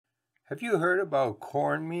Have you heard about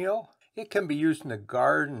cornmeal? It can be used in the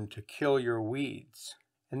garden to kill your weeds.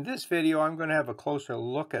 In this video, I'm going to have a closer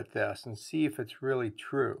look at this and see if it's really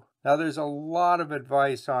true. Now, there's a lot of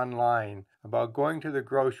advice online about going to the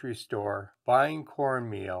grocery store, buying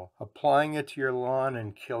cornmeal, applying it to your lawn,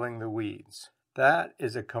 and killing the weeds. That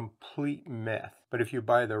is a complete myth. But if you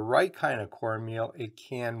buy the right kind of cornmeal, it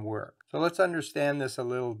can work. So let's understand this a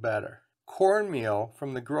little better. Cornmeal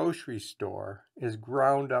from the grocery store is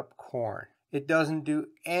ground up corn. It doesn't do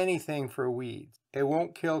anything for weeds. It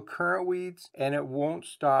won't kill current weeds, and it won't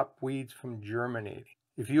stop weeds from germinating.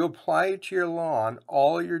 If you apply it to your lawn,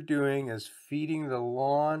 all you're doing is feeding the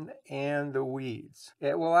lawn and the weeds.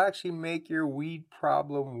 It will actually make your weed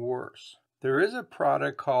problem worse. There is a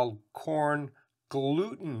product called corn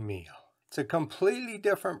gluten meal. It's a completely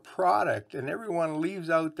different product, and everyone leaves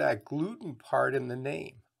out that gluten part in the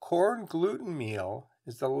name. Corn gluten meal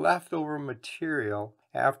is the leftover material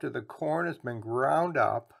after the corn has been ground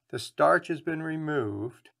up, the starch has been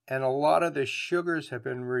removed, and a lot of the sugars have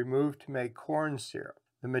been removed to make corn syrup.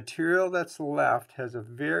 The material that's left has a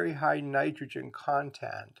very high nitrogen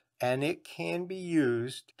content, and it can be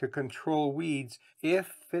used to control weeds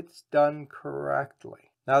if it's done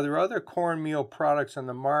correctly. Now, there are other cornmeal products on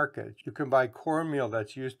the market. You can buy cornmeal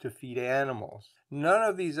that's used to feed animals. None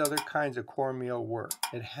of these other kinds of cornmeal work.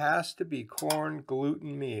 It has to be corn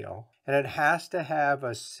gluten meal, and it has to have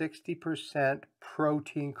a 60%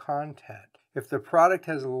 protein content. If the product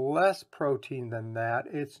has less protein than that,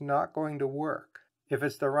 it's not going to work. If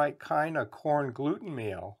it's the right kind of corn gluten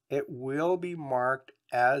meal, it will be marked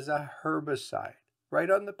as a herbicide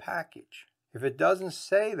right on the package. If it doesn't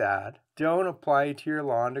say that, don't apply it to your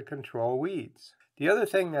lawn to control weeds. The other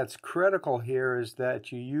thing that's critical here is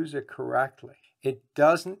that you use it correctly. It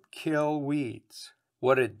doesn't kill weeds.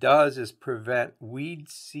 What it does is prevent weed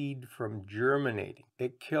seed from germinating.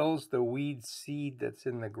 It kills the weed seed that's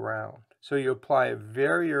in the ground. So you apply it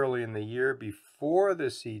very early in the year before the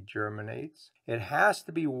seed germinates. It has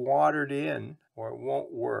to be watered in or it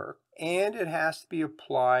won't work. And it has to be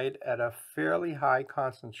applied at a fairly high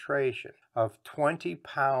concentration of 20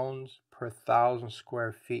 pounds per 1,000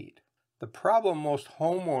 square feet. The problem most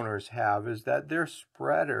homeowners have is that their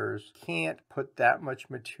spreaders can't put that much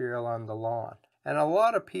material on the lawn. And a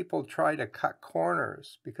lot of people try to cut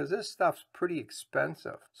corners because this stuff's pretty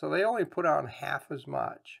expensive. So they only put on half as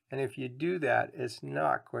much. And if you do that, it's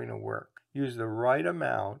not going to work. Use the right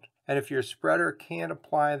amount. And if your spreader can't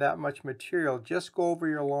apply that much material, just go over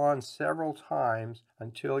your lawn several times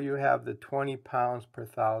until you have the 20 pounds per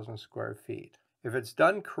 1,000 square feet. If it's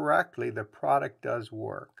done correctly, the product does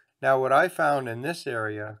work. Now, what I found in this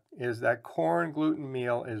area is that corn gluten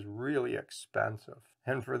meal is really expensive.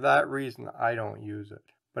 And for that reason, I don't use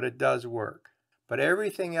it. But it does work. But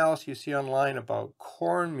everything else you see online about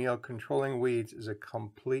cornmeal controlling weeds is a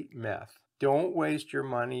complete myth. Don't waste your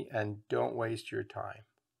money and don't waste your time.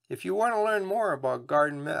 If you want to learn more about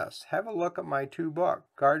garden myths, have a look at my 2 books,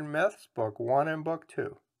 Garden Myths, Book 1 and Book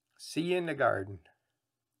 2. See you in the garden.